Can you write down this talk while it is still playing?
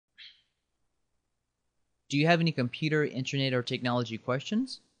Do you have any computer, internet, or technology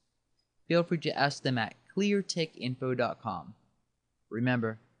questions? Feel free to ask them at ClearTechInfo.com.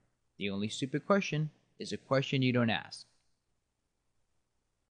 Remember, the only stupid question is a question you don't ask.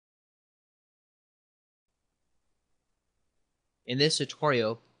 In this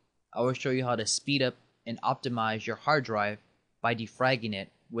tutorial, I will show you how to speed up and optimize your hard drive by defragging it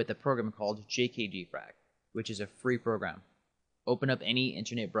with a program called JKDefrag, which is a free program. Open up any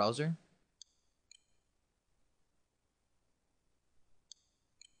internet browser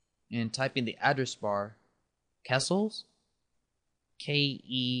and type in the address bar Kessels,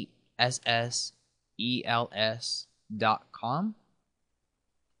 KESSELS.com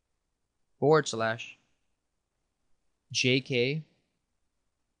 / JK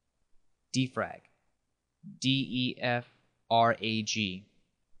Defrag, DEFRAG.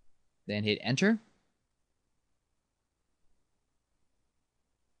 Then hit enter.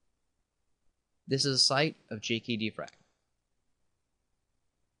 This is a site of JKDefrag.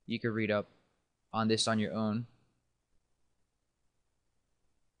 You can read up on this on your own.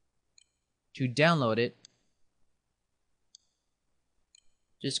 To download it,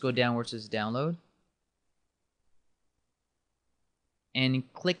 just go down where it says download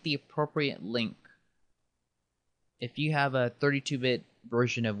and click the appropriate link. If you have a 32-bit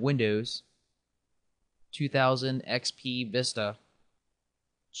version of Windows 2000 XP Vista,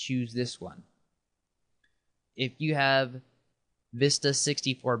 choose this one. If you have Vista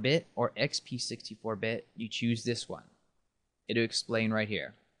 64-bit or XP 64-bit, you choose this one. It'll explain right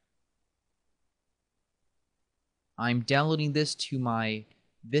here. I'm downloading this to my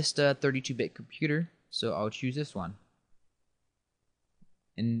Vista 32-bit computer, so I'll choose this one.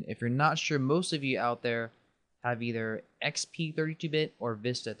 And if you're not sure, most of you out there have either XP 32-bit or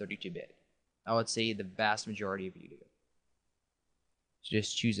Vista 32-bit. I would say the vast majority of you do. So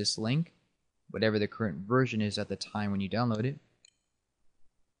just choose this link, whatever the current version is at the time when you download it.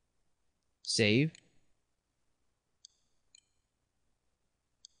 Save.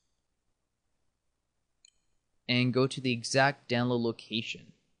 And go to the exact download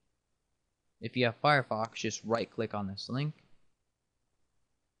location. If you have Firefox, just right click on this link.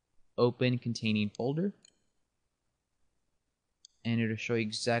 Open containing folder. And it'll show you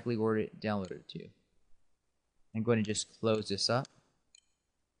exactly where it downloaded to. I'm going to just close this up.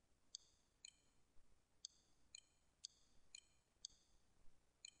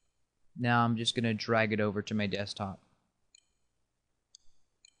 Now I'm just going to drag it over to my desktop.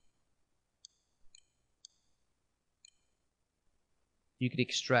 You could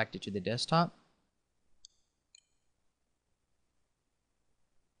extract it to the desktop.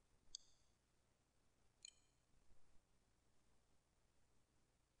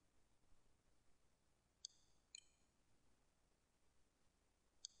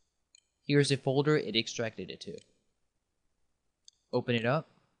 Here's a folder it extracted it to. Open it up.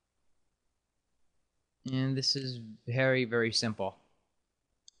 And this is very, very simple.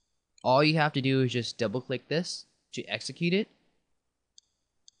 All you have to do is just double click this to execute it.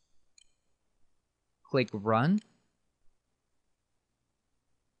 Click run.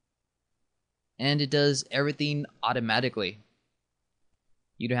 And it does everything automatically.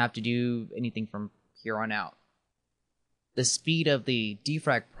 You don't have to do anything from here on out. The speed of the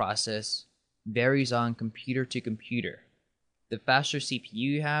defrag process varies on computer to computer. The faster CPU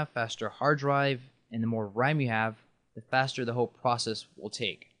you have, faster hard drive, and the more RAM you have, the faster the whole process will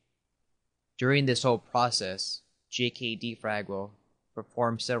take. During this whole process, JKDefrag will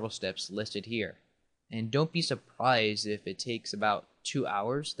perform several steps listed here. And don't be surprised if it takes about 2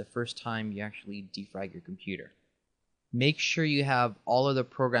 hours the first time you actually defrag your computer. Make sure you have all of the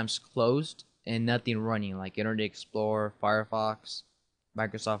programs closed and nothing running, like Internet Explorer, Firefox,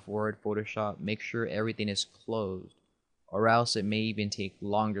 Microsoft Word, Photoshop. Make sure everything is closed, or else it may even take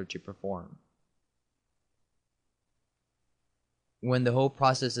longer to perform. When the whole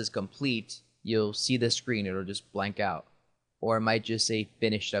process is complete, you'll see the screen, it'll just blank out, or it might just say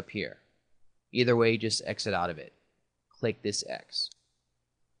finished up here. Either way, just exit out of it. Click this X.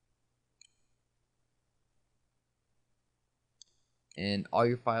 And all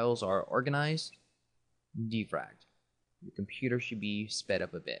your files are organized, defragged. Your computer should be sped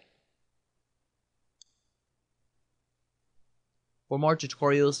up a bit. For more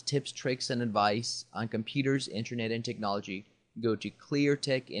tutorials, tips, tricks, and advice on computers, internet, and technology, go to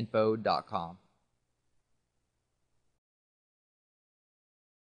ClearTechInfo.com.